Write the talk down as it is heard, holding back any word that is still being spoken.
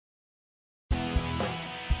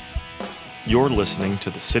You're listening to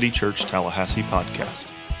the City Church Tallahassee podcast.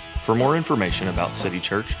 For more information about City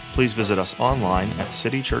Church, please visit us online at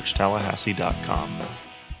citychurchtallahassee.com.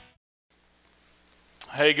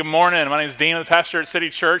 Hey, good morning. My name is Dean, I'm the pastor at City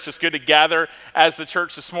Church. It's good to gather as the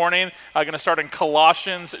church this morning. I'm going to start in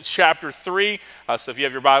Colossians chapter 3. So if you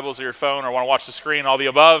have your Bibles or your phone or want to watch the screen, all the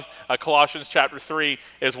above, Colossians chapter 3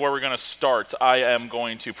 is where we're going to start. I am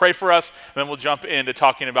going to pray for us, and then we'll jump into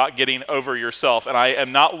talking about getting over yourself. And I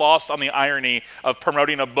am not lost on the irony of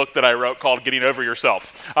promoting a book that I wrote called Getting Over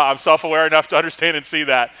Yourself. I'm self-aware enough to understand and see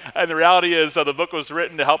that. And the reality is the book was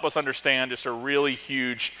written to help us understand just a really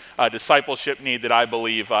huge discipleship need that I believe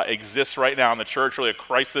exists right now in the church, really a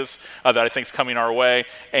crisis that I think is coming our way,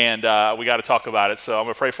 and we got to talk about it. So I'm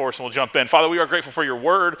going to pray for us and we'll jump in. Father, we are grateful for your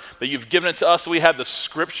word, that you've given it to us. We have the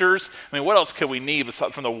scriptures. I mean, what else could we need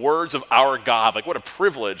aside from the words of our God? Like, what a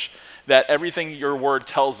privilege that everything your word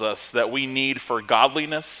tells us that we need for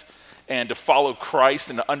godliness and to follow Christ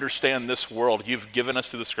and to understand this world, you've given us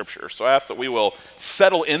through the scriptures. So I ask that we will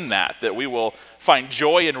settle in that we will find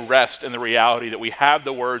joy and rest in the reality that we have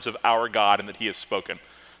the words of our God and that he has spoken.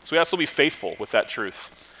 So we ask to be faithful with that truth.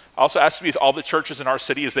 I also ask to be with all the churches in our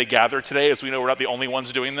city as they gather today, as we know we're not the only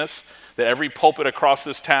ones doing this, that every pulpit across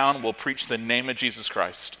this town will preach the name of Jesus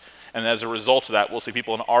Christ. And as a result of that, we'll see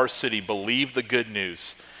people in our city believe the good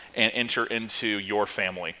news and enter into your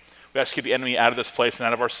family. We ask to keep the enemy out of this place and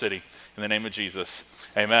out of our city. In the name of Jesus,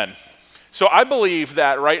 amen. So I believe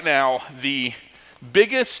that right now, the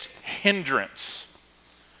biggest hindrance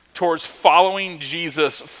towards following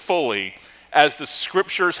Jesus fully, as the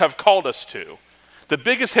scriptures have called us to, the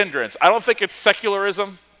biggest hindrance, I don't think it's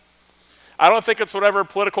secularism. I don't think it's whatever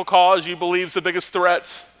political cause you believe is the biggest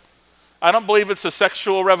threat. I don't believe it's a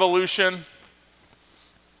sexual revolution.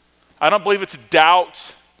 I don't believe it's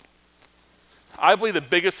doubt. I believe the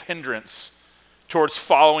biggest hindrance towards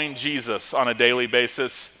following Jesus on a daily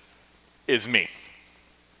basis is me.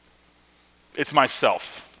 It's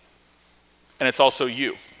myself. And it's also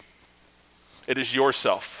you. It is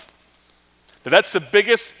yourself. That's the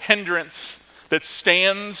biggest hindrance that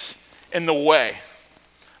stands in the way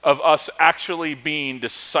of us actually being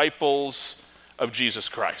disciples of Jesus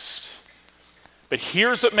Christ. But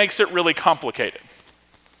here's what makes it really complicated.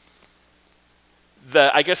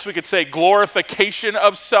 I guess we could say glorification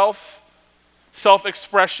of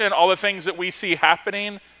self-expression, all the things that we see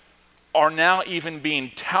happening are now even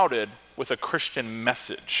being touted with a Christian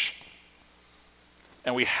message.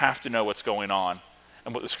 And we have to know what's going on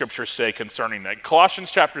and what the scriptures say concerning that.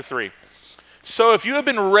 Colossians chapter 3. So if you have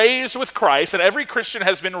been raised with Christ, and every Christian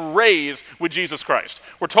has been raised with Jesus Christ.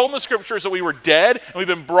 We're told in the scriptures that we were dead and we've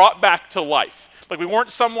been brought back to life. Like, we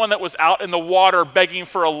weren't someone that was out in the water begging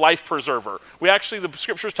for a life preserver. The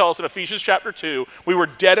scriptures tell us in Ephesians chapter 2, we were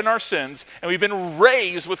dead in our sins and we've been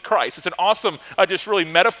raised with Christ. It's an awesome, just really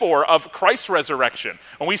metaphor of Christ's resurrection.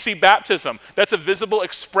 When we see baptism, that's a visible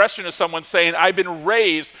expression of someone saying, I've been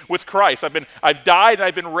raised with Christ. I've died and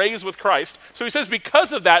I've been raised with Christ. So he says,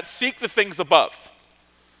 because of that, seek the things above.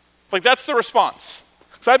 Like, that's the response.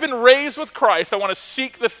 So I've been raised with Christ. I want to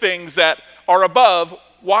seek the things that are above.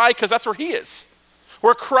 Why? Because that's where he is.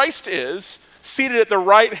 Where Christ is, seated at the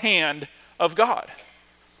right hand of God.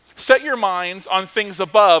 Set your minds on things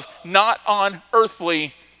above, not on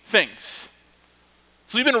earthly things.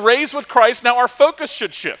 So you've been raised with Christ, now our focus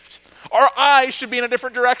should shift. Our eyes should be in a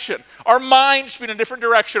different direction. Our mind should be in a different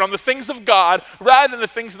direction on the things of God rather than the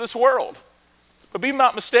things of this world. But be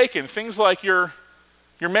not mistaken, things like your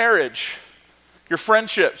marriage, your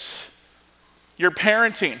friendships, your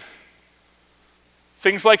parenting,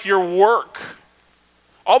 things like your work,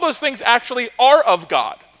 all those things actually are of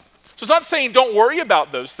God. So it's not saying don't worry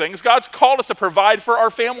about those things. God's called us to provide for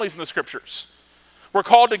our families in the scriptures. We're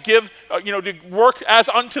called to give, to work as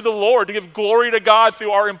unto the Lord, to give glory to God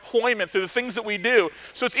through our employment, through the things that we do.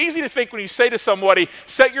 So it's easy to think when you say to somebody,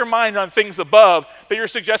 set your mind on things above, that you're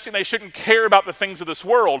suggesting they shouldn't care about the things of this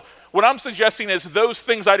world. What I'm suggesting is those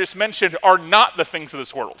things I just mentioned are not the things of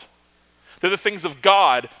this world. They're the things of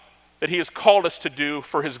God that he has called us to do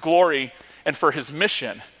for his glory and for his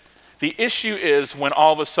mission. The issue is when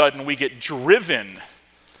all of a sudden we get driven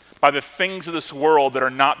by the things of this world that are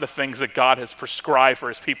not the things that God has prescribed for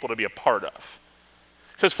his people to be a part of.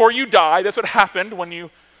 It says, for you die. That's what happened when you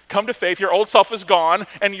come to faith. Your old self is gone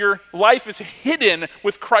and your life is hidden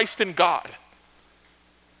with Christ in God.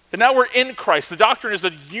 And now we're in Christ. The doctrine is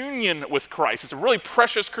the union with Christ. It's a really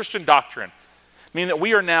precious Christian doctrine, meaning that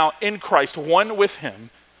we are now in Christ, one with him.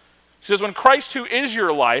 It says, when Christ, who is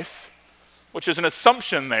your life, which is an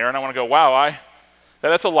assumption there, and I want to go, wow,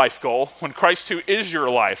 that's a life goal. When Christ, who is your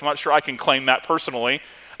life. I'm not sure I can claim that personally,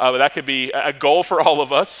 but that could be a goal for all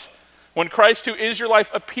of us. When Christ, who is your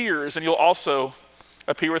life, appears, and you'll also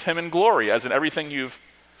appear with him in glory, as in everything you've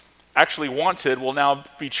actually wanted will now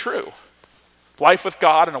be true. Life with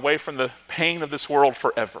God and away from the pain of this world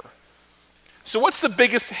forever. So what's the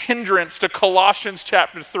biggest hindrance to Colossians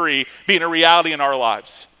chapter 3 being a reality in our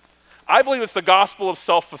lives? I believe it's the gospel of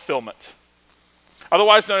self-fulfillment,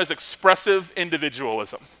 otherwise known as expressive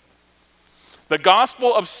individualism. The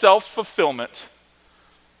gospel of self-fulfillment,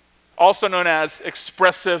 also known as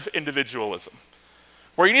expressive individualism,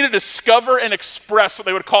 where you need to discover and express what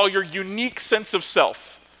they would call your unique sense of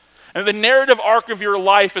self. And the narrative arc of your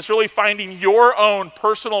life is really finding your own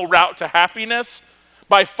personal route to happiness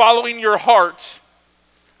by following your heart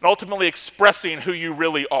and ultimately expressing who you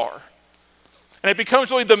really are. And it becomes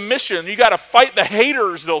really the mission. You got to fight the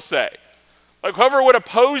haters, they'll say. Like whoever would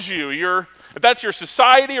oppose you, if that's your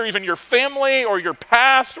society or even your family or your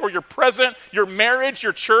past or your present, your marriage,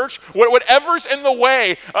 your church, whatever's in the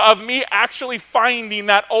way of me actually finding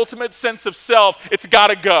that ultimate sense of self, it's got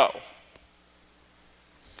to go.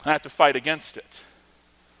 I have to fight against it.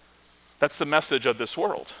 That's the message of this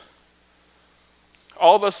world.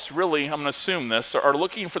 All of us really, I'm going to assume this, are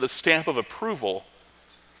looking for the stamp of approval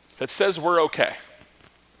that says we're okay.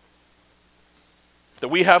 That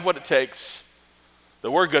we have what it takes, that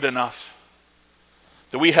we're good enough,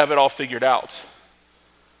 that we have it all figured out.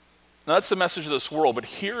 Now that's the message of this world, but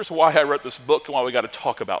here's why I wrote this book and why we got to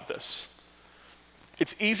talk about this.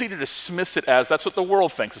 It's easy to dismiss it as that's what the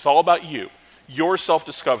world thinks. It's all about you, your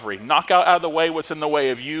self-discovery. Knock out of the way what's in the way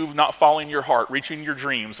of you not following your heart, reaching your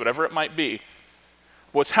dreams, whatever it might be.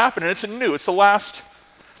 What's happened, and it's the last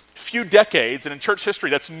few decades, and in church history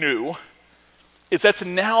that's new, is that's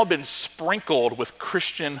now been sprinkled with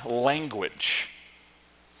Christian language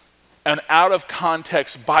and out of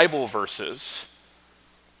context Bible verses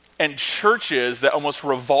and churches that almost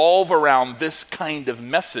revolve around this kind of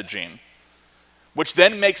messaging, which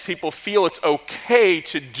then makes people feel it's okay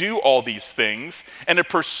to do all these things and to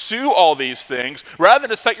pursue all these things rather than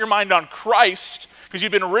to set your mind on Christ because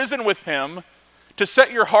you've been risen with him, to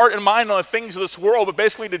set your heart and mind on the things of this world, but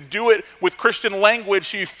basically to do it with Christian language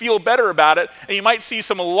so you feel better about it, and you might see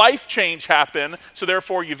some life change happen, so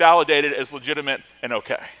therefore you validate it as legitimate and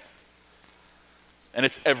okay. And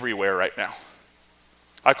it's everywhere right now.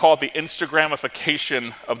 I call it the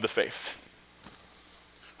Instagramification of the faith.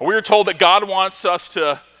 We are told that God wants us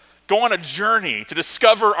to go on a journey to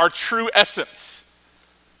discover our true essence,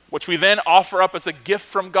 which we then offer up as a gift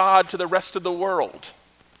from God to the rest of the world.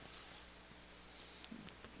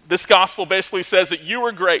 This gospel basically says that you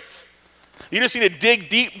are great. You just need to dig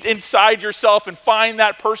deep inside yourself and find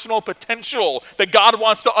that personal potential that God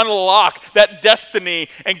wants to unlock, that destiny,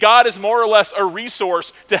 and God is more or less a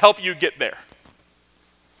resource to help you get there.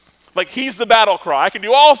 Like he's the battle cry. I can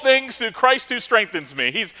do all things through Christ who strengthens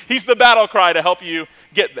me. He's the battle cry to help you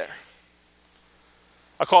get there.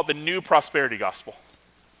 I call it the new prosperity gospel.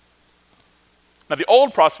 Now the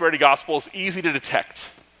old prosperity gospel is easy to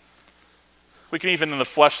detect. We can even in the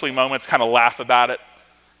fleshly moments kind of laugh about it.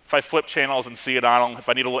 If I flip channels and see it on, if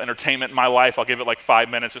I need a little entertainment in my life, I'll give it like 5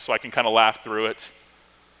 minutes just so I can kind of laugh through it.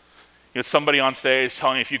 You know, somebody on stage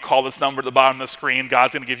telling you if you call this number at the bottom of the screen,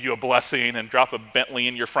 God's going to give you a blessing and drop a Bentley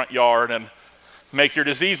in your front yard and make your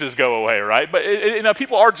diseases go away, right? But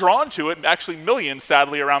people are drawn to it, actually millions,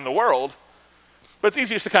 sadly, around the world. But it's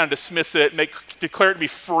easy just to kind of dismiss it, declare it to be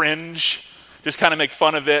fringe, just kind of make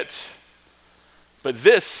fun of it. But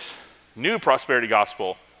this new prosperity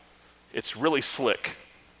gospel, it's really slick,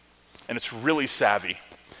 and it's really savvy,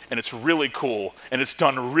 and it's really cool, and it's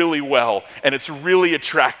done really well, and it's really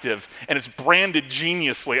attractive, and it's branded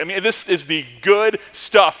geniusly. I mean, this is the good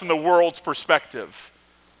stuff from the world's perspective.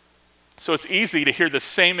 So it's easy to hear the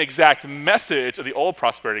same exact message of the old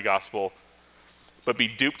prosperity gospel, but be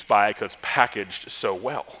duped by it because it's packaged so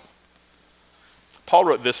well. Paul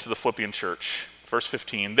wrote this to the Philippian church, verse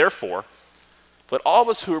 15, "Therefore, let all of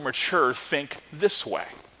us who are mature think this way."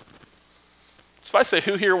 So if I say,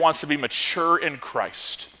 who here wants to be mature in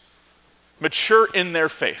Christ? Mature in their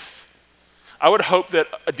faith? I would hope that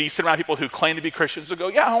a decent amount of people who claim to be Christians would go,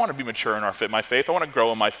 yeah, I want to be mature in my faith. I want to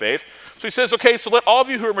grow in my faith. So he says, okay, so let all of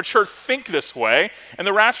you who are mature think this way. And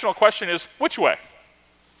the rational question is, which way?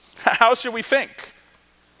 How should we think?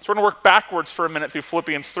 So we're going to work backwards for a minute through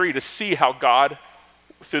Philippians 3 to see how God,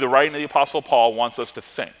 through the writing of the Apostle Paul, wants us to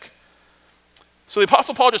think. So the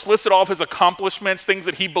Apostle Paul just listed all of his accomplishments, things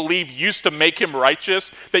that he believed used to make him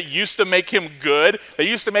righteous, that used to make him good, that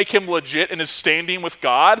used to make him legit in his standing with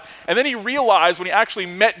God. And then he realized when he actually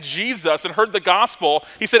met Jesus and heard the gospel,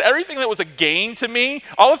 he said, everything that was a gain to me,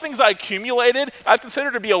 all the things I accumulated, I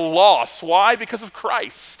consider to be a loss. Why? Because of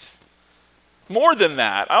Christ. More than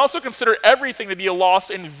that, I also consider everything to be a loss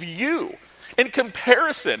in view, in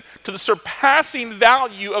comparison to the surpassing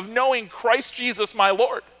value of knowing Christ Jesus my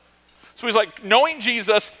Lord. So he's like, knowing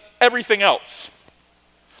Jesus, everything else.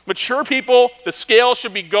 Mature people, the scale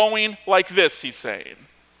should be going like this, he's saying.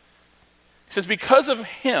 He says, because of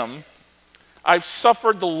him, I've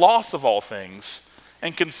suffered the loss of all things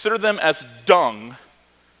and consider them as dung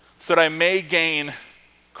so that I may gain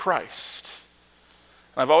Christ.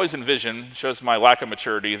 And I've always envisioned, shows my lack of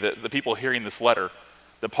maturity, that the people hearing this letter,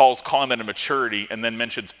 that Paul's calling them to maturity and then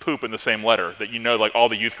mentions poop in the same letter, that like all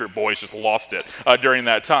the youth group boys just lost it during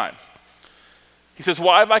that time. He says,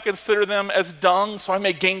 why have I considered them as dung so I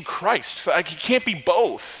may gain Christ? So it can't be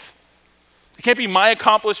both. It can't be my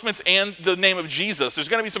accomplishments and the name of Jesus. There's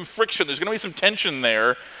going to be some friction. There's going to be some tension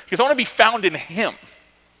there because I want to be found in him.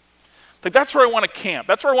 Like that's where I want to camp.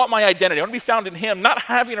 That's where I want my identity. I want to be found in him, not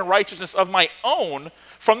having a righteousness of my own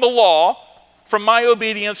from the law, from my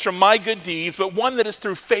obedience, from my good deeds, but one that is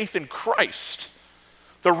through faith in Christ.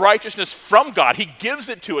 The righteousness from God. He gives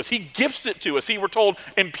it to us. He gifts it to us. We're told,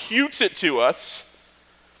 imputes it to us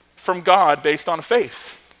from God based on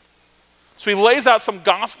faith. So he lays out some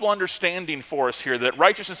gospel understanding for us here that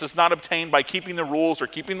righteousness is not obtained by keeping the rules or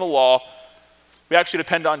keeping the law. We actually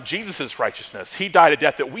depend on Jesus' righteousness. He died a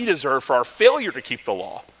death that we deserve for our failure to keep the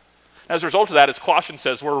law. As a result of that, as Colossians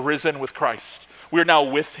says, we're risen with Christ. We're now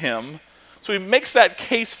with him. So he makes that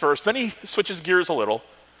case first, then he switches gears a little.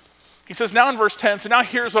 He says now in verse 10, so now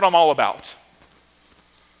here's what I'm all about.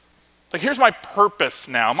 Like here's my purpose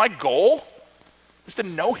now. My goal is to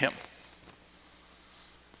know him.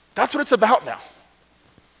 That's what it's about now.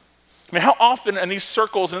 I mean, how often in these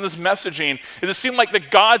circles and in this messaging does it seem like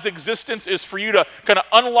that God's existence is for you to kind of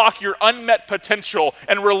unlock your unmet potential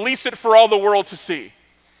and release it for all the world to see?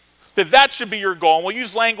 That should be your goal. And we'll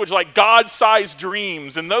use language like God-sized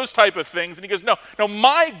dreams and those type of things. And he goes, no,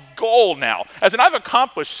 my goal now, as in I've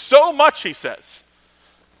accomplished so much, he says,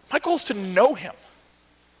 my goal is to know him.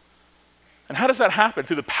 And how does that happen?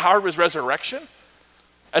 Through the power of his resurrection?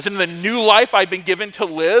 As in the new life I've been given to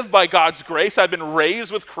live by God's grace. I've been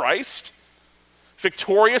raised with Christ,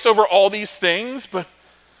 victorious over all these things, but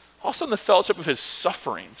also in the fellowship of his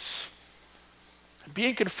sufferings.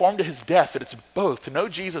 Being conformed to his death, that it's both. To know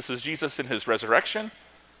Jesus is Jesus in his resurrection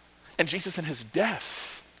and Jesus in his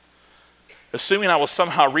death. Assuming I will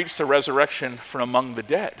somehow reach the resurrection from among the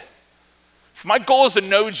dead. If my goal is to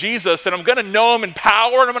know Jesus, then I'm going to know him in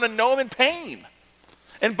power and I'm going to know him in pain.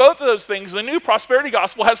 And both of those things, the new prosperity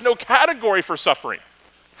gospel has no category for suffering.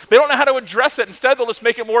 They don't know how to address it. Instead, they'll just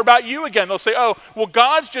make it more about you again. They'll say, oh, well,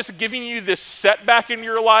 God's just giving you this setback in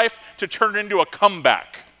your life to turn it into a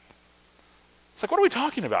comeback. It's like, what are we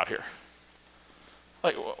talking about here?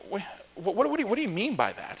 Like, what do you mean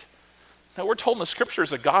by that? Now, we're told in the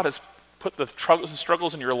scriptures that God has put the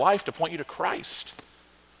struggles in your life to point you to Christ,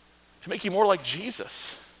 to make you more like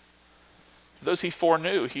Jesus. Those he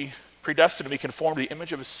foreknew, he predestined to be conformed to the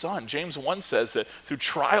image of his son. James 1 says that through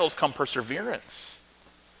trials come perseverance.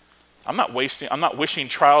 I'm not wishing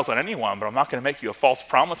trials on anyone, but I'm not going to make you a false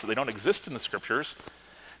promise that they don't exist in the scriptures.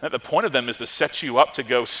 And that the point of them is to set you up to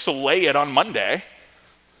go slay it on Monday.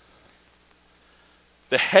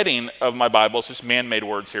 The heading of my Bible, it's just man-made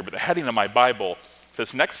words here, but the heading of my Bible,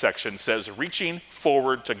 this next section says, reaching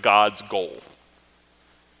forward to God's goal.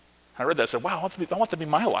 I read that and said, wow, I want that to be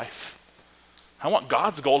my life. I want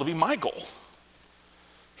God's goal to be my goal.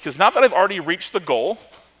 Because not that I've already reached the goal,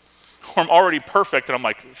 or I'm already perfect, and I'm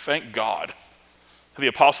like, thank God. The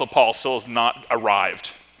Apostle Paul still has not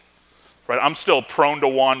arrived. Right? I'm still prone to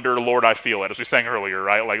wander, Lord, I feel it, as we sang earlier,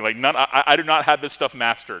 right? I do not have this stuff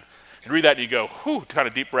mastered. You read that and you go, whew, kind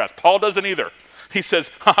of deep breath. Paul doesn't either. He says,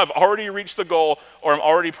 I've already reached the goal, or I'm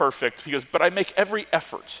already perfect, but I make every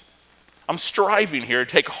effort. I'm striving here to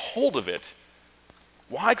take hold of it.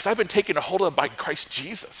 Why? Because I've been taken a hold of by Christ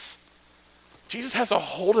Jesus. Jesus has a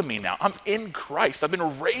hold of me now. I'm in Christ. I've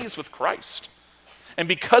been raised with Christ. And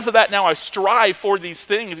because of that now I strive for these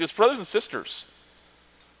things. Because brothers and sisters,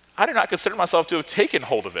 I do not consider myself to have taken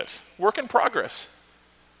hold of it. Work in progress.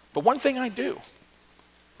 But one thing I do,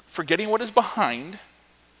 forgetting what is behind,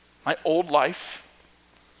 my old life,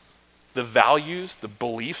 the values, the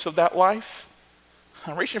beliefs of that life,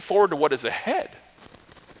 I'm reaching forward to what is ahead.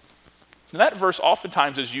 And that verse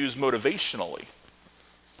oftentimes is used motivationally,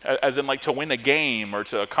 as in like to win a game or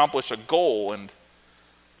to accomplish a goal. And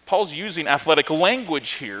Paul's using athletic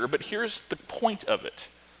language here, but here's the point of it.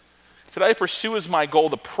 He said, I pursue as my goal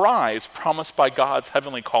the prize promised by God's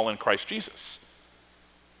heavenly call in Christ Jesus.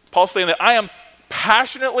 Paul's saying that I am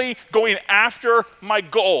passionately going after my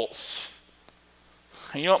goals.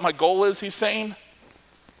 And you know what my goal is, he's saying?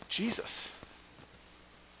 Jesus.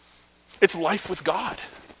 It's life with God.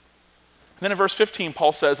 And then in verse 15,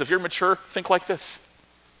 Paul says, if you're mature, think like this.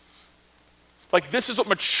 Like this is what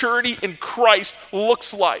maturity in Christ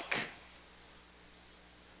looks like.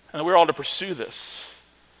 And we're all to pursue this.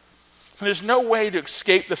 And there's no way to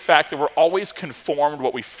escape the fact that we're always conformed to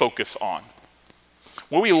what we focus on.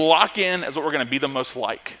 What we lock in is what we're going to be the most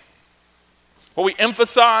like. What we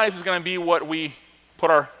emphasize is going to be what we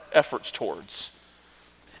put our efforts towards.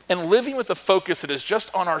 And living with a focus that is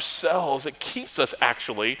just on ourselves, it keeps us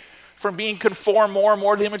actually from being conformed more and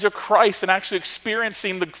more to the image of Christ and actually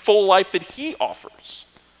experiencing the full life that he offers.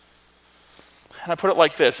 And I put it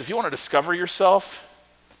like this: if you want to discover yourself,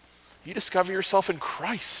 you discover yourself in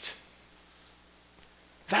Christ.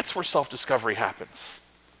 That's where self-discovery happens.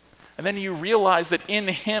 And then you realize that in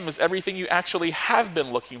him is everything you actually have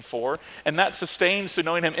been looking for, and that sustains to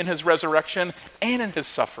knowing him in his resurrection and in his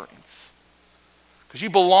sufferings. Because you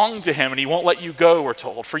belong to him and he won't let you go, we're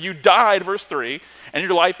told. For you died, verse 3, and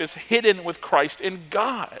your life is hidden with Christ in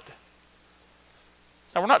God.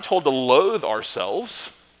 Now we're not told to loathe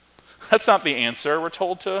ourselves. That's not the answer. We're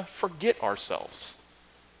told to forget ourselves.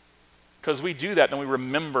 Because we do that, then we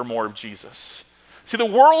remember more of Jesus. See, the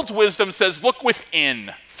world's wisdom says, look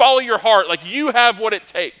within. Follow your heart, like you have what it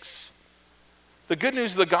takes. The good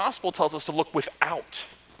news of the gospel tells us to look without.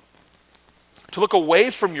 To look away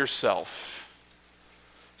from yourself.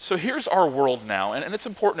 So here's our world now, and it's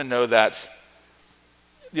important to know that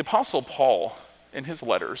the Apostle Paul, in his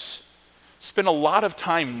letters, spent a lot of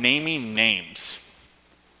time naming names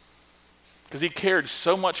because he cared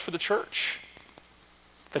so much for the church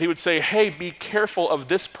that he would say, hey, be careful of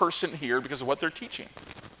this person here because of what they're teaching.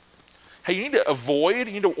 Hey, you need to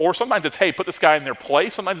avoid, or sometimes it's, hey, put this guy in their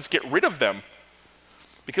place. Sometimes it's get rid of them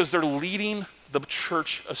because they're leading the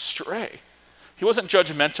church astray. He wasn't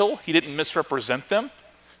judgmental. He didn't misrepresent them.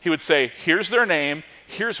 He would say, here's their name,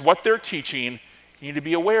 here's what they're teaching, you need to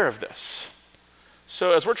be aware of this.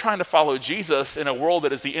 So as we're trying to follow Jesus in a world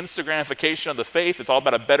that is the Instagramification of the faith, it's all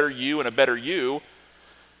about a better you and a better you,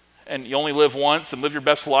 and you only live once and live your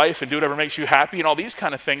best life and do whatever makes you happy and all these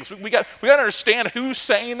kind of things. We got to understand who's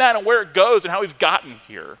saying that and where it goes and how we've gotten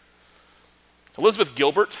here. Elizabeth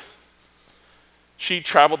Gilbert, she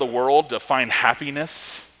traveled the world to find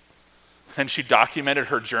happiness. And she documented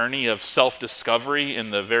her journey of self-discovery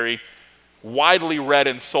in the very widely read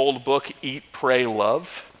and sold book, Eat, Pray,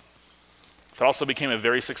 Love. That also became a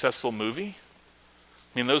very successful movie.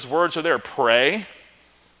 I mean, those words are there: pray,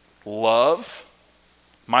 love.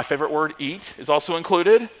 My favorite word, eat, is also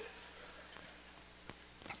included.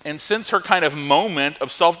 And since her kind of moment of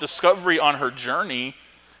self-discovery on her journey,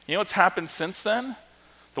 you know what's happened since then?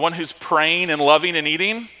 The one who's praying and loving and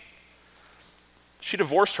eating, she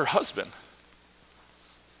divorced her husband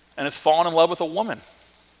and has fallen in love with a woman.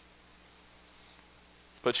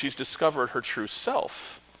 But she's discovered her true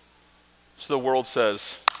self. So the world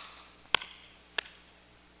says,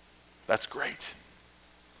 that's great.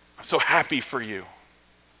 I'm so happy for you.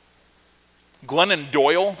 Glennon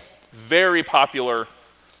Doyle, very popular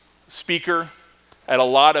speaker at a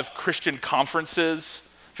lot of Christian conferences,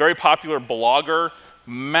 very popular blogger,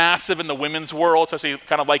 massive in the women's world, especially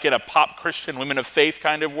kind of like in a pop Christian, women of faith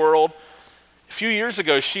kind of world. A few years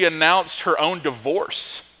ago, she announced her own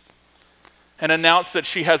divorce and announced that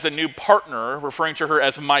she has a new partner, referring to her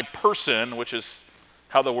as my person, which is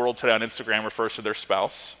how the world today on Instagram refers to their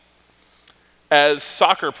spouse, as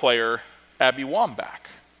soccer player Abby Wambach.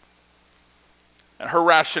 And her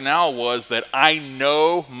rationale was that I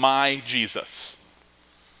know my Jesus.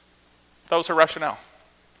 That was her rationale.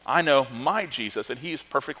 I know my Jesus, and he's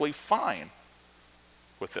perfectly fine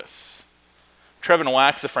with this. Trevin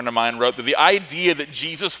Wax, a friend of mine, wrote that the idea that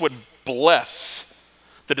Jesus would bless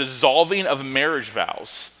the dissolving of marriage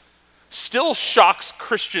vows still shocks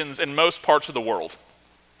Christians in most parts of the world,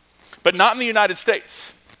 but not in the United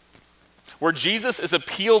States, where Jesus is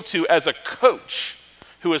appealed to as a coach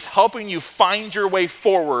who is helping you find your way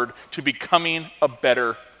forward to becoming a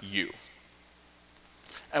better you.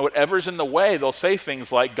 And whatever's in the way, they'll say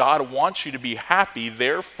things like, God wants you to be happy,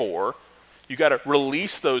 therefore, you got to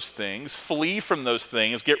release those things, flee from those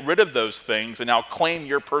things, get rid of those things, and now claim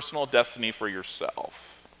your personal destiny for yourself.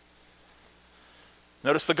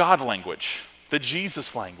 Notice the God language, the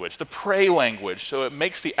Jesus language, the pray language, so it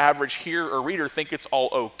makes the average hearer or reader think it's all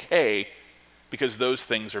okay because those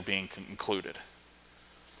things are being included.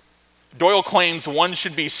 Doyle claims one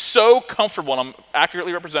should be so comfortable, and I'm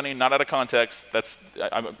accurately representing, not out of context, that's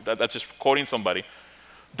just quoting somebody.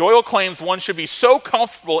 Doyle claims one should be so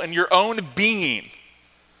comfortable in your own being,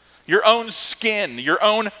 your own skin, your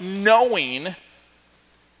own knowing,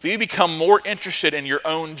 that you become more interested in your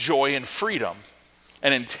own joy and freedom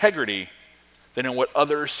and integrity than in what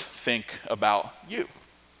others think about you.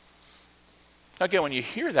 Now again, when you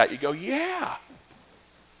hear that, you go, yeah,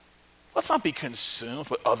 let's not be consumed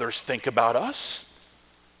with what others think about us.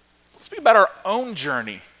 Let's be about our own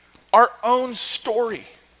journey, our own story,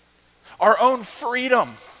 our own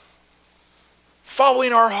freedom,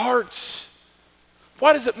 following our hearts.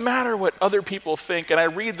 Why does it matter what other people think? And I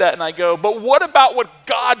read that and I go, but what about what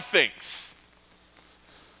God thinks?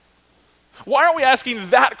 Why aren't we asking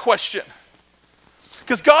that question?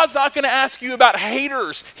 Because God's not going to ask you about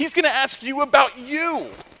haters. He's going to ask you about you.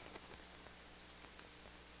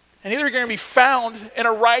 And either you're going to be found in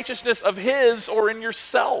a righteousness of His or in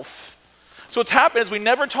yourself. So what's happened is we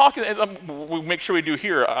never talk, we make sure we do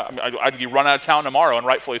here. I'd be run out of town tomorrow, and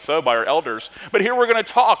rightfully so by our elders. But here we're going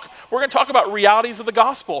to talk. We're going to talk about realities of the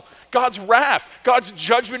gospel. God's wrath, God's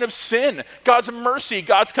judgment of sin, God's mercy,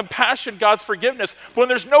 God's compassion, God's forgiveness. But when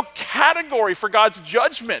there's no category for God's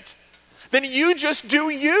judgment, then you just do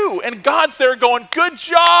you. And God's there going, good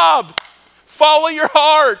job. Follow your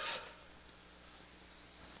heart.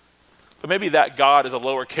 But maybe that God is a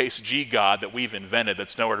lowercase g God that we've invented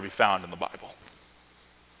that's nowhere to be found in the Bible.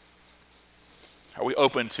 Are we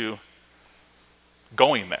open to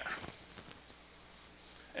going there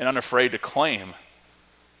and unafraid to claim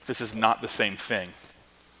this is not the same thing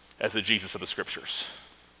as the Jesus of the Scriptures?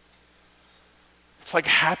 It's like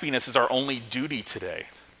happiness is our only duty today,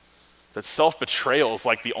 that self-betrayal is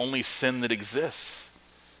like the only sin that exists.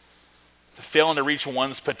 Failing to reach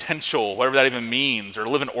one's potential, whatever that even means, or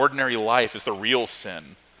live an ordinary life is the real sin.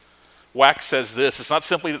 Wax says this, it's not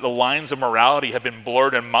simply that the lines of morality have been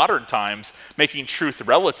blurred in modern times, making truth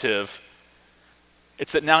relative.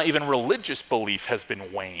 It's that now even religious belief has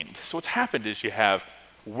been waned. So what's happened is you have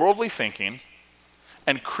worldly thinking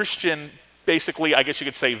and Christian, basically, I guess you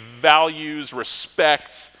could say, values,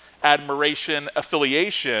 respect, admiration,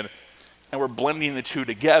 affiliation, and we're blending the two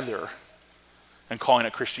together and calling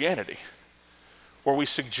it Christianity, where we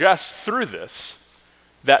suggest through this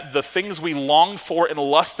that the things we longed for and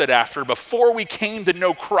lusted after before we came to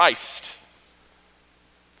know Christ,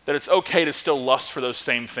 that it's okay to still lust for those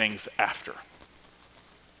same things after.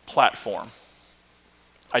 Platform,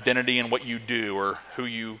 identity in what you do or who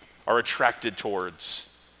you are attracted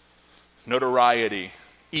towards, notoriety,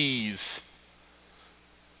 ease,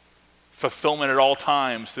 fulfillment at all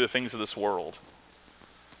times through the things of this world.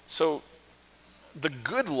 So the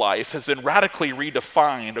good life has been radically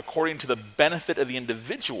redefined according to the benefit of the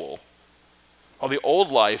individual, while the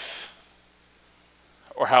old life,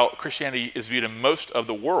 or how Christianity is viewed in most of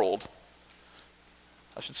the world,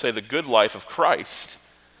 I should say the good life of Christ,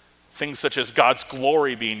 things such as God's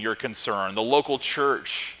glory being your concern, the local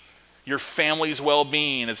church, your family's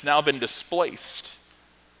well-being has now been displaced.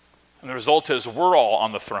 And the result is we're all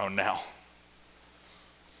on the throne now.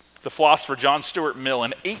 The philosopher John Stuart Mill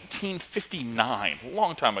in 1859, a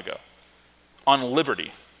long time ago, on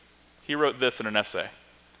liberty, he wrote this in an essay.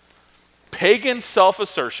 Pagan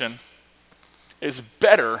self-assertion is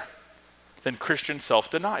better than Christian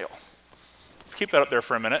self-denial. Let's keep that up there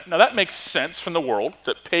for a minute. Now that makes sense from the world,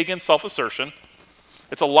 that pagan self-assertion,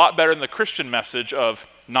 it's a lot better than the Christian message of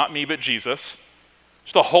not me but Jesus.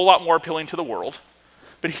 Just a whole lot more appealing to the world.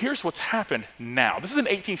 But here's what's happened now. This is in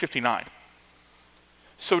 1859.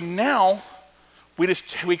 So now we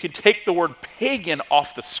could take the word pagan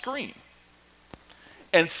off the screen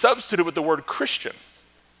and substitute it with the word Christian,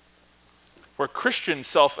 where Christian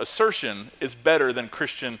self-assertion is better than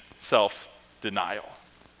Christian self-denial.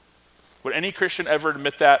 Would any Christian ever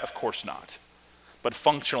admit that? Of course not. But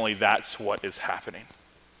functionally, that's what is happening.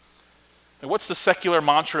 And what's the secular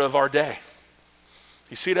mantra of our day?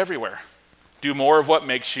 You see it everywhere. Do more of what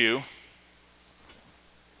makes you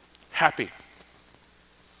happy.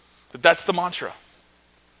 But that's the mantra.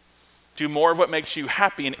 Do more of what makes you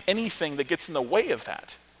happy, and anything that gets in the way of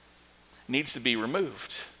that needs to be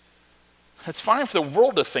removed. It's fine for the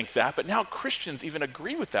world to think that, but now Christians even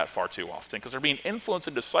agree with that far too often because they're being influenced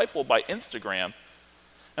and discipled by Instagram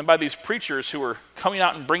and by these preachers who are coming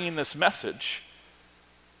out and bringing this message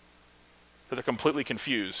that they're completely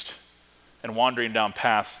confused and wandering down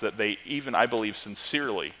paths that they even, I believe,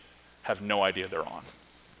 sincerely have no idea they're on.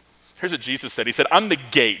 Here's what Jesus said. He said, I'm the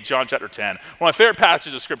gate, John chapter 10. One of my favorite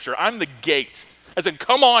passages of Scripture. I'm the gate. As in,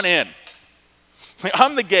 come on in.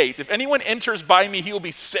 I'm the gate. If anyone enters by me, he will be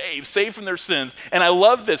saved from their sins. And I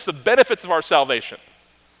love this, the benefits of our salvation.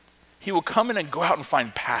 He will come in and go out and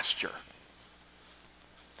find pasture.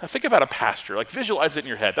 Now think about a pasture. Like visualize it in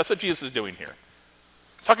your head. That's what Jesus is doing here.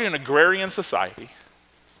 Talking an agrarian society.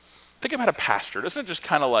 Think about a pasture. Doesn't it just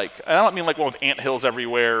kind of like, I don't mean like one with anthills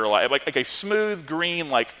everywhere, or like a smooth green,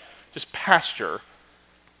 like just pasture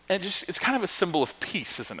And it's kind of a symbol of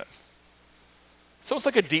peace, isn't it? So it's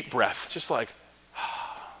like a deep breath, just like,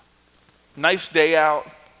 nice day out,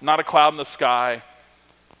 not a cloud in the sky.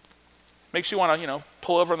 Makes you want to,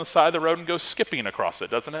 pull over on the side of the road and go skipping across it,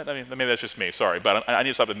 doesn't it? I mean, maybe that's just me, sorry, but I need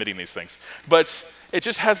to stop admitting these things. But it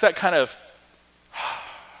just has that kind of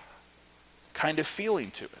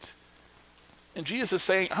feeling to it. And Jesus is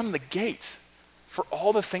saying, I'm the gate for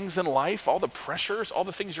all the things in life, all the pressures, all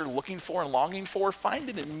the things you're looking for and longing for. Find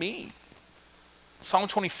it in me. Psalm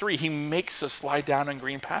 23, he makes us lie down in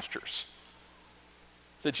green pastures.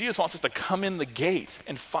 That Jesus wants us to come in the gate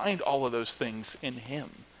and find all of those things in him.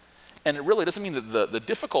 And it really doesn't mean that the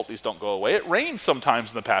difficulties don't go away. It rains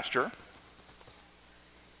sometimes in the pasture. A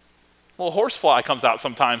little horsefly comes out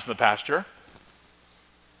sometimes in the pasture.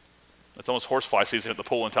 It's almost horsefly season at the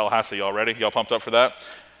pool in Tallahassee already. Y'all pumped up for that?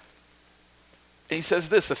 And he says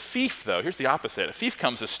this, a thief though, here's the opposite. A thief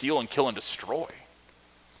comes to steal and kill and destroy.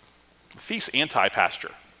 The thief's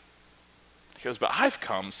anti-pasture. He goes, but I've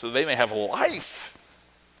come so they may have life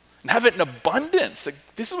and have it in abundance. Like,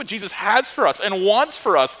 this is what Jesus has for us and wants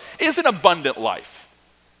for us, is an abundant life.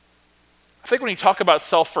 I think when you talk about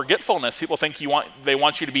self-forgetfulness, people think they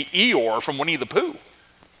want you to be Eeyore from Winnie the Pooh.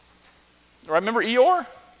 Remember Eeyore?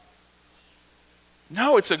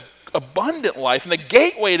 No, it's an abundant life. And the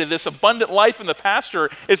gateway to this abundant life in the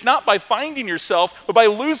pasture is not by finding yourself, but by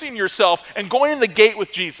losing yourself and going in the gate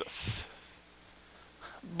with Jesus.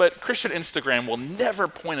 But Christian Instagram will never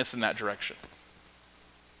point us in that direction.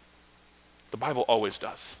 The Bible always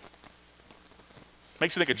does.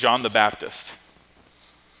 Makes you think of John the Baptist.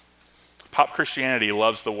 Pop Christianity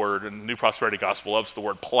loves the word, and New Prosperity Gospel loves the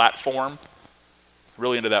word platform.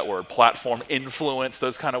 Really into that word, platform, influence,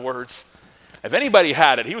 those kind of words. If anybody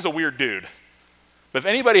had it, he was a weird dude. But if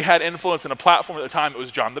anybody had influence in a platform at the time, it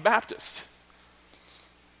was John the Baptist.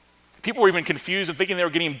 People were even confused and thinking they were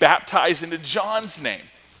getting baptized into John's name.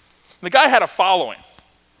 And the guy had a following.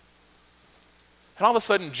 And all of a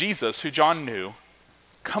sudden, Jesus, who John knew,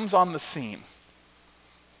 comes on the scene,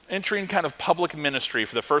 entering kind of public ministry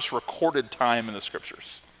for the first recorded time in the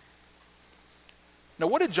scriptures. Now,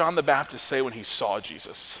 what did John the Baptist say when he saw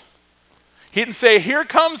Jesus? He didn't say, here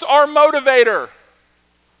comes our motivator.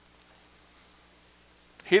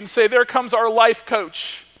 He didn't say, there comes our life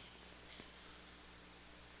coach.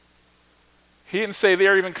 He didn't say,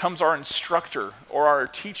 there even comes our instructor or our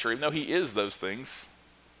teacher, even though he is those things.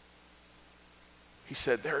 He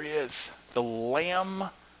said, there he is, the Lamb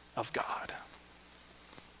of God.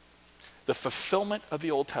 The fulfillment of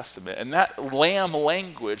the Old Testament. And that lamb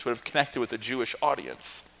language would have connected with the Jewish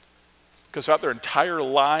audience. Because throughout their entire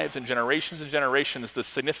lives and generations, the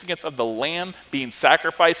significance of the lamb being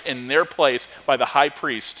sacrificed in their place by the high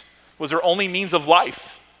priest was their only means of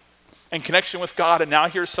life and connection with God. And now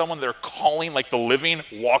here's someone they're calling like the living,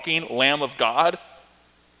 walking Lamb of God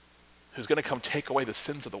who's going to come take away the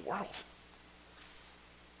sins of the world.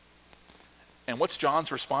 And what's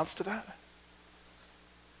John's response to that?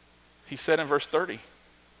 He said in verse 30,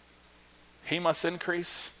 he must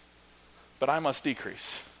increase, but I must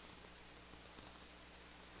decrease.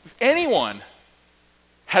 If anyone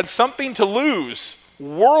had something to lose,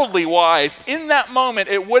 worldly wise, in that moment,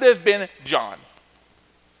 it would have been John.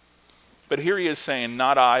 But here he is saying,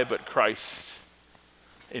 not I, but Christ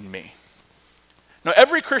in me. Now,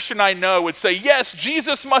 every Christian I know would say, yes,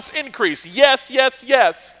 Jesus must increase. Yes, yes,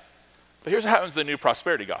 yes. But here's what happens in the New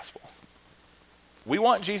Prosperity Gospel. We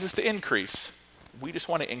want Jesus to increase. We just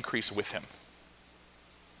want to increase with him.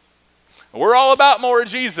 We're all about more of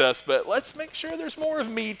Jesus, but let's make sure there's more of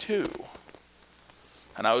me too.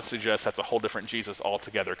 And I would suggest that's a whole different Jesus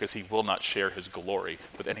altogether, because he will not share his glory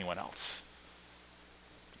with anyone else.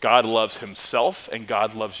 God loves himself and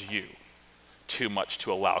God loves you too much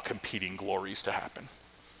to allow competing glories to happen.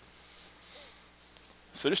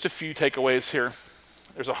 So just a few takeaways here.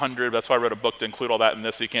 There's 100, that's why I wrote a book to include all that in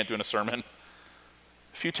this, so you can't do in a sermon.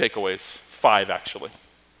 A few takeaways, 5 actually,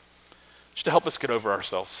 just to help us get over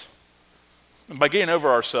ourselves. And by getting over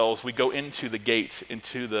ourselves, we go into the gate,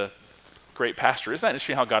 into the great pasture. Isn't that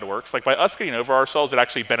interesting how God works? Like by us getting over ourselves, it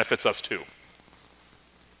actually benefits us too.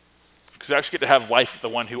 Because we actually get to have life with the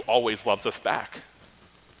one who always loves us back.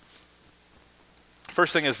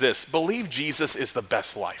 First thing is this: believe Jesus is the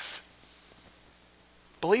best life.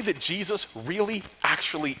 Believe that Jesus really,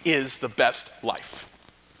 actually is the best life.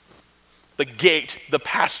 The gate, the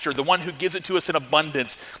pasture, the one who gives it to us in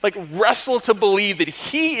abundance. Like, wrestle to believe that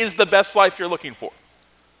he is the best life you're looking for.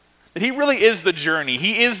 That he really is the journey.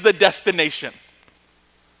 He is the destination.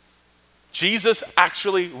 Jesus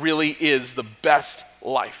actually really is the best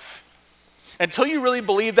life. Until you really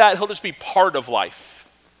believe that, he'll just be part of life.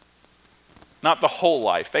 not the whole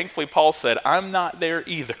life. Thankfully, Paul said, I'm not there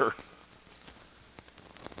either.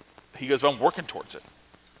 He goes, well, I'm working towards it.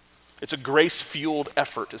 It's a grace-fueled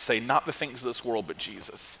effort to say, not the things of this world, but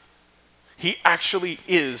Jesus. He actually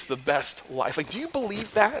is the best life. Like, do you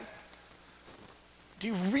believe that? Do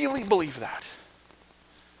you really believe that?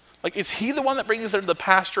 Like, is he the one that brings us into the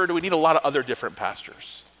pasture, or do we need a lot of other different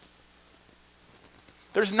pastures?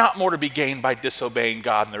 There's not more to be gained by disobeying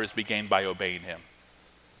God than there is to be gained by obeying him.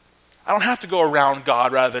 I don't have to go around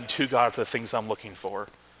God rather than to God for the things I'm looking for.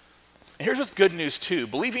 And here's what's good news too.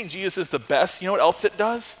 Believing Jesus is the best, you know what else it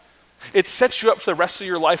does? It sets you up for the rest of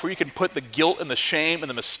your life where you can put the guilt and the shame and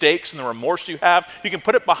the mistakes and the remorse you have, you can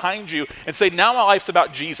put it behind you and say, now my life's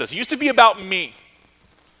about Jesus. It used to be about me.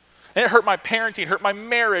 And it hurt my parenting, hurt my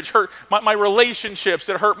marriage, hurt my relationships,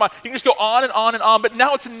 it hurt you can just go on and on and on, but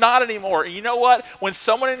now it's not anymore. And you know what? When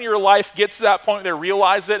someone in your life gets to that point, they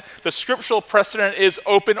realize it, the scriptural precedent is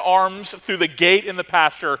open arms through the gate in the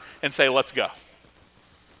pasture and say, let's go.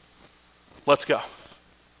 Let's go.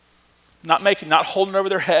 Not holding over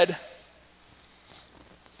their head,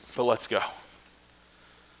 but let's go.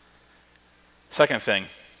 Second thing,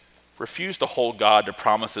 refuse to hold God to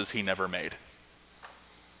promises he never made.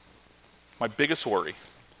 My biggest worry,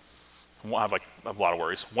 I have a lot of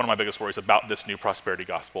worries. One of my biggest worries about this new prosperity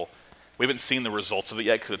gospel, we haven't seen the results of it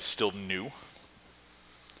yet because it's still new,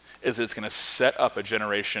 is it's going to set up a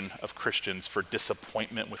generation of Christians for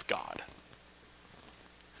disappointment with God.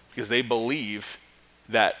 Because they believe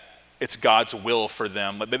that it's God's will for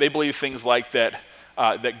them. They believe things like that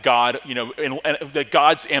God, and that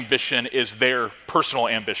God's ambition is their personal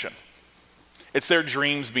ambition. It's their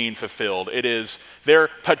dreams being fulfilled. It is their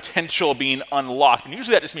potential being unlocked. And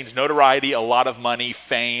usually that just means notoriety, a lot of money,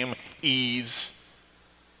 fame, ease.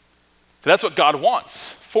 But that's what God wants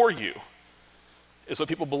for you, is what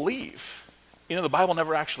people believe. The Bible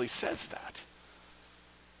never actually says that.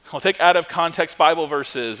 We'll take out of context Bible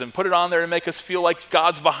verses and put it on there and make us feel like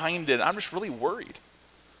God's behind it. I'm just really worried.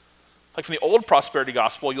 Like from the old prosperity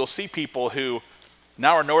gospel, you'll see people who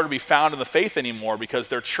now are nowhere to be found in the faith anymore because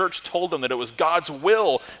their church told them that it was God's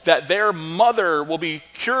will that their mother will be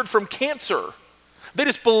cured from cancer. They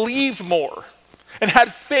just believed more and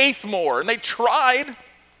had faith more, and they tried. And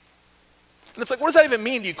it's like, what does that even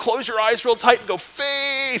mean? Do you close your eyes real tight and go,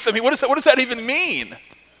 faith? I mean, what does that even mean?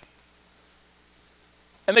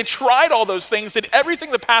 And they tried all those things, did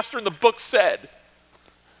everything the pastor in the book said.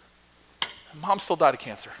 And mom still died of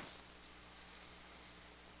cancer.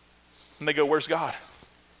 And they go, where's God?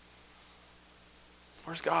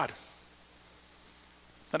 Where's God?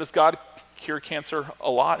 Now, does God cure cancer a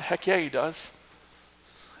lot? Heck yeah, he does.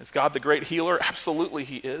 Is God the great healer? Absolutely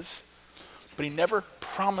he is. But he never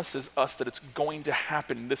promises us that it's going to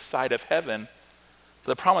happen this side of heaven.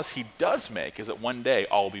 But the promise he does make is that one day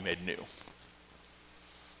all will be made new.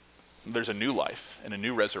 There's a new life and a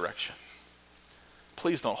new resurrection.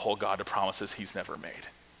 Please don't hold God to promises he's never made.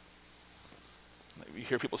 You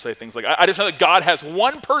hear people say things like, I just know that God has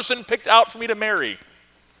one person picked out for me to marry.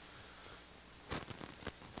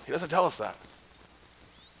 He doesn't tell us that.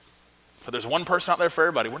 But there's one person out there for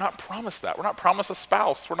everybody. We're not promised that. We're not promised a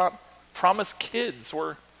spouse. We're not promised kids.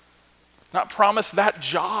 We're not promised that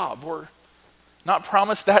job. We're not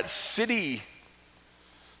promised that city.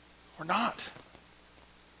 We're not.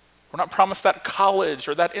 We're not promised that college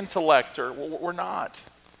or that intellect, or we're not.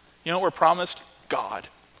 You know what we're promised? God.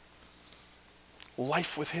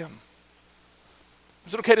 Life with him.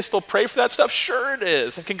 Is it okay to still pray for that stuff? Sure it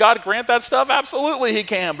is. And can God grant that stuff? Absolutely he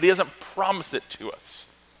can, but he doesn't promise it to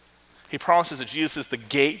us. He promises that Jesus is the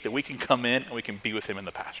gate that we can come in and we can be with him in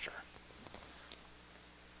the pasture.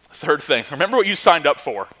 Third thing, remember what you signed up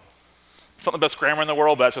for. It's not the best grammar in the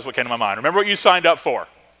world, but that's just what came to my mind. Remember what you signed up for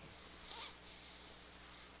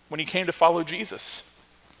when you came to follow Jesus.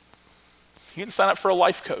 You didn't sign up for a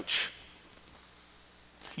life coach.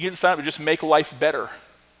 You didn't sign up to just make life better.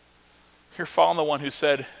 You're following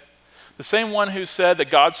the same one who said that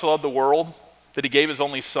God so loved the world that he gave his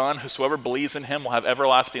only son, whosoever believes in him will have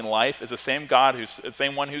everlasting life, is the same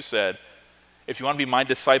one who said, if you want to be my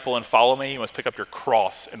disciple and follow me, you must pick up your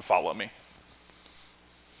cross and follow me.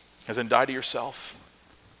 As in, die to yourself.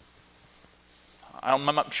 I'm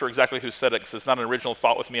not sure exactly who said it because it's not an original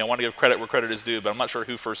thought with me. I want to give credit where credit is due, but I'm not sure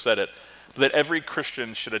who first said it. But that every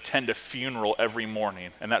Christian should attend a funeral every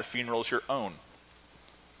morning, and that funeral is your own.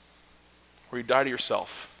 Where you die to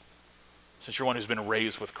yourself, since you're one who's been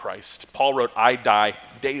raised with Christ. Paul wrote, I die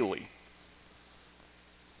daily.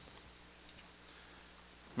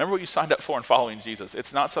 Remember what you signed up for in following Jesus.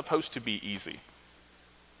 It's not supposed to be easy.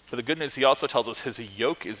 But the good news, he also tells us his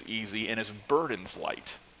yoke is easy and his burden's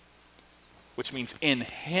light. which means in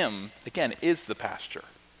him, again, is the pasture.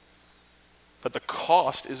 But the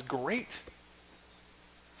cost is great.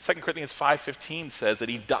 2 Corinthians 5:15 says that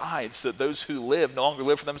he died so that those who live no longer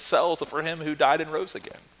live for themselves, but for him who died and rose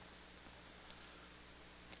again.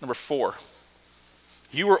 Number 4,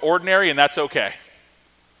 you are ordinary and that's okay.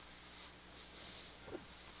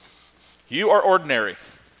 You are ordinary,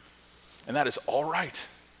 and that is all right.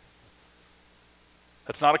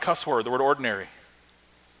 That's not a cuss word, the word ordinary.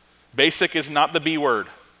 Basic is not the B word.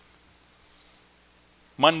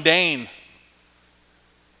 Mundane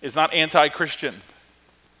is not anti-Christian.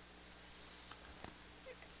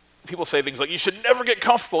 People say things like, you should never get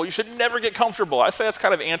comfortable, you should never get comfortable. I say that's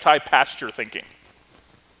kind of anti-pasture thinking.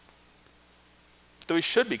 That we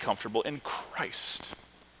should be comfortable in Christ.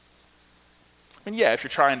 I mean, yeah, if you're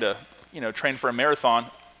trying to, train for a marathon,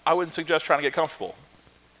 I wouldn't suggest trying to get comfortable.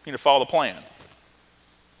 You need to follow the plan.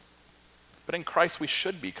 But in Christ, we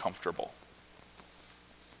should be comfortable.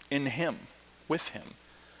 In him, with him.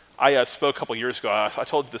 I spoke a couple years ago. I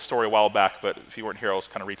told this story a while back, but if you weren't here, I'll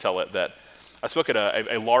just kind of retell it. That I spoke at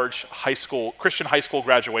a large Christian high school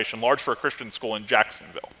graduation, large for a Christian school in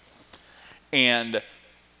Jacksonville. And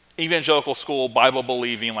evangelical school, Bible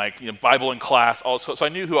believing, Bible in class. Also, so I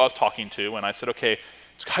knew who I was talking to, and I said, okay,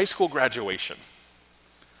 it's high school graduation.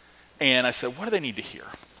 And I said, what do they need to hear?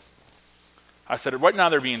 I said, right now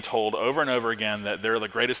they're being told over and over again that they're the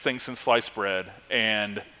greatest thing since sliced bread,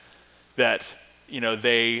 and that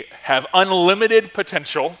they have unlimited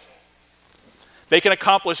potential. They can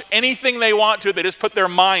accomplish anything they want to. They just put their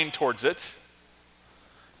mind towards it.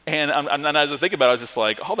 And as I think about it, I was just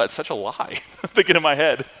like, oh, that's such a lie. Thinking in my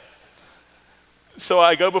head. So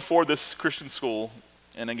I go before this Christian school,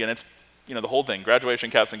 and again, it's the whole thing, graduation,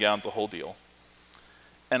 caps and gowns, the whole deal.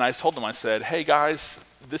 And I told them, I said, hey guys,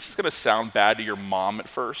 this is going to sound bad to your mom at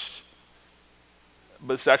first,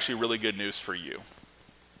 but it's actually really good news for you.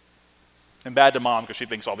 And bad to mom because she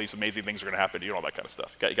thinks all these amazing things are going to happen to you and all that kind of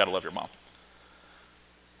stuff. You got to love your mom.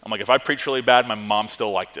 I'm like, if I preach really bad, my mom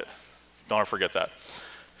still liked it. Don't ever forget that.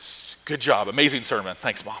 Good job, amazing sermon.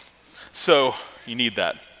 Thanks, Mom. So you need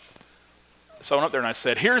that. So I went up there and I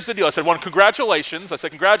said, here's the deal. I said, one, congratulations. I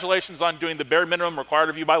said, congratulations on doing the bare minimum required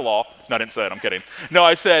of you by law. No, I didn't say that. I'm kidding. No,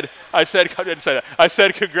 I didn't say that. I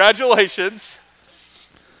said, congratulations.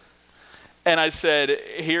 And I said,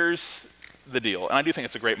 here's the deal. And I do think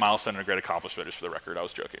it's a great milestone and a great accomplishment, just for the record. I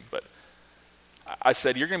was joking. But I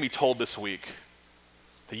said, you're going to be told this week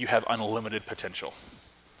that you have unlimited potential.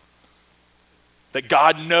 That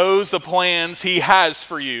God knows the plans he has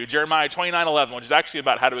for you. Jeremiah 29:11, which is actually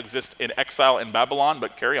about how to exist in exile in Babylon,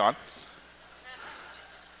 but carry on.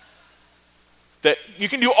 That you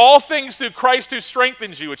can do all things through Christ who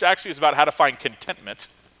strengthens you, which actually is about how to find contentment,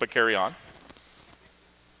 but carry on.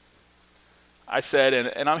 I said,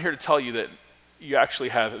 and I'm here to tell you that you actually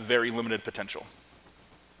have very limited potential.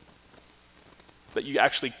 That you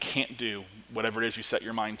actually can't do whatever it is you set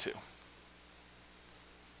your mind to.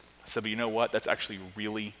 I said, but you know what? That's actually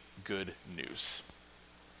really good news.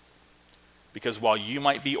 Because while you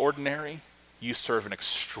might be ordinary, you serve an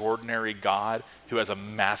extraordinary God who has a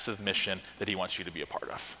massive mission that he wants you to be a part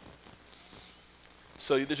of.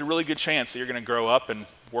 So there's a really good chance that you're going to grow up and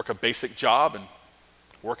work a basic job and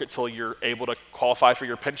work it till you're able to qualify for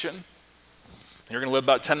your pension. And you're going to live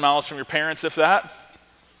about 10 miles from your parents, if that.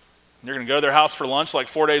 And you're going to go to their house for lunch like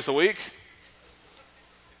 4 days a week.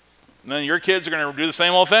 And then your kids are going to do the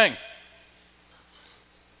same old thing.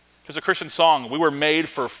 There's a Christian song, we were made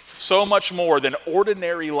for so much more than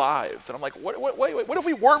ordinary lives. And I'm like, wait, what if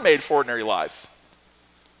we were made for ordinary lives?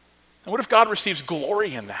 And what if God receives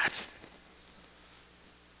glory in that?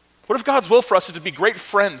 What if God's will for us is to be great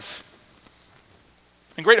friends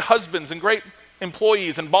and great husbands and great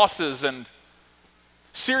employees and bosses and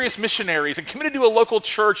serious missionaries and committed to a local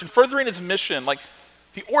church and furthering his mission, like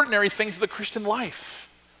the ordinary things of the Christian life?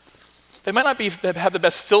 They might not have the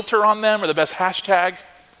best filter on them or the best hashtag,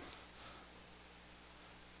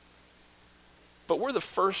 but we're the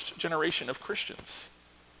first generation of Christians.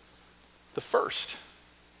 The first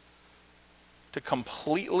to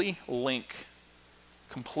completely link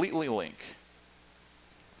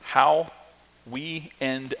how we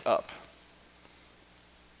end up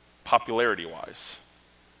popularity-wise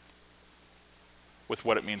with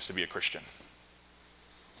what it means to be a Christian.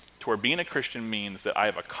 To where being a Christian means that I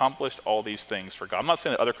have accomplished all these things for God. I'm not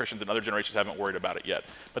saying that other Christians in other generations haven't worried about it yet,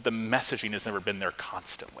 but the messaging has never been there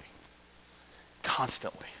constantly.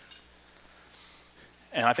 Constantly.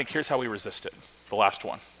 And I think here's how we resist it. The last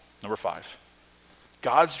one, number 5.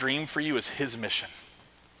 God's dream for you is his mission.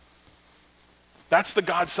 That's the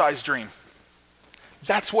God-sized dream.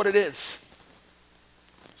 That's what it is.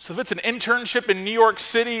 So if it's an internship in New York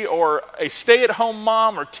City, or a stay-at-home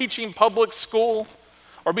mom, or teaching public school,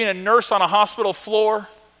 or being a nurse on a hospital floor,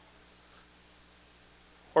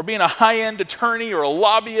 or being a high-end attorney, or a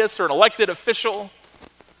lobbyist, or an elected official,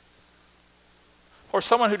 or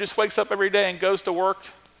someone who just wakes up every day and goes to work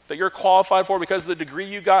that you're qualified for because of the degree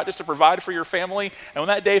you got just to provide for your family, and when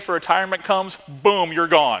that day for retirement comes, boom, you're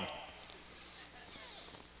gone.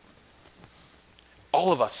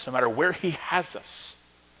 All of us, no matter where he has us,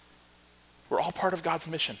 we're all part of God's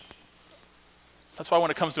mission. That's why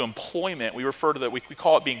when it comes to employment, we refer to that, we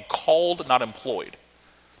call it being called, not employed.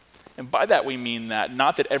 And by that we mean that,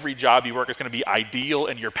 not that every job you work is going to be ideal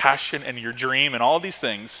and your passion and your dream and all of these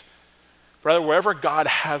things, but rather wherever God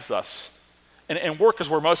has us, and work is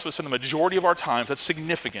where most of us spend the majority of our time, that's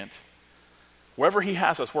significant. Wherever he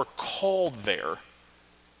has us, we're called there,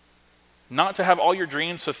 not to have all your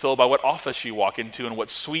dreams fulfilled by what office you walk into and what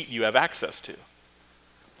suite you have access to.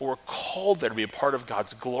 But we're called there to be a part of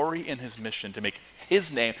God's glory in his mission, to make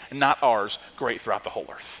his name, and not ours, great throughout the whole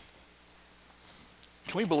earth.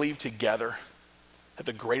 Can we believe together that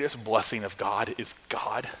the greatest blessing of God is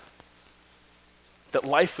God? That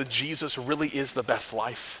life with Jesus really is the best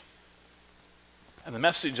life? And the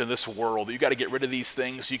message in this world, that you got to get rid of these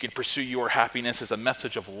things so you can pursue your happiness, is a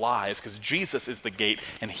message of lies, because Jesus is the gate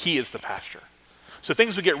and he is the pasture. So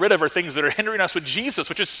things we get rid of are things that are hindering us with Jesus,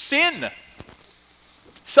 which is sin,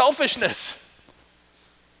 selfishness,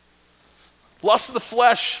 lust of the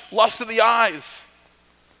flesh, lust of the eyes.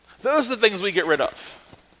 Those are the things we get rid of,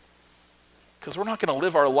 because we're not going to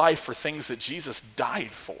live our life for things that Jesus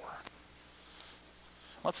died for.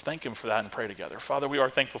 Let's thank him for that and pray together. Father, we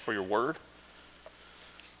are thankful for your word.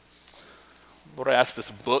 Lord, I ask this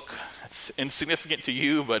book, it's insignificant to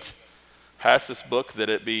you, but I ask this book that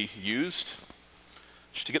it be used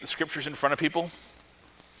just to get the scriptures in front of people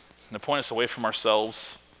and to point us away from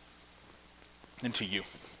ourselves into you.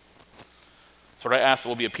 So Lord, I ask that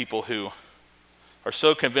we'll be a people who are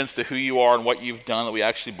so convinced of who you are and what you've done that we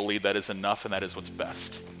actually believe that is enough and that is what's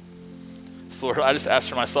best. So Lord, I just ask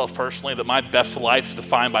for myself personally that my best life is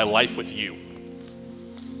defined by life with you.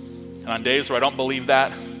 And on days where I don't believe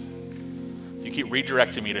that, you keep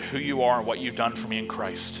redirecting me to who you are and what you've done for me in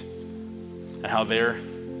Christ, and how their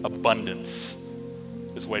abundance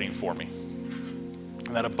is waiting for me.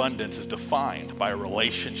 And that abundance is defined by a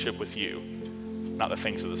relationship with you, not the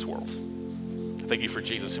things of this world. Thank you for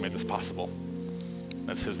Jesus who made this possible.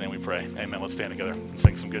 That's his name we pray. Amen. Let's stand together and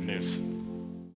sing some good news.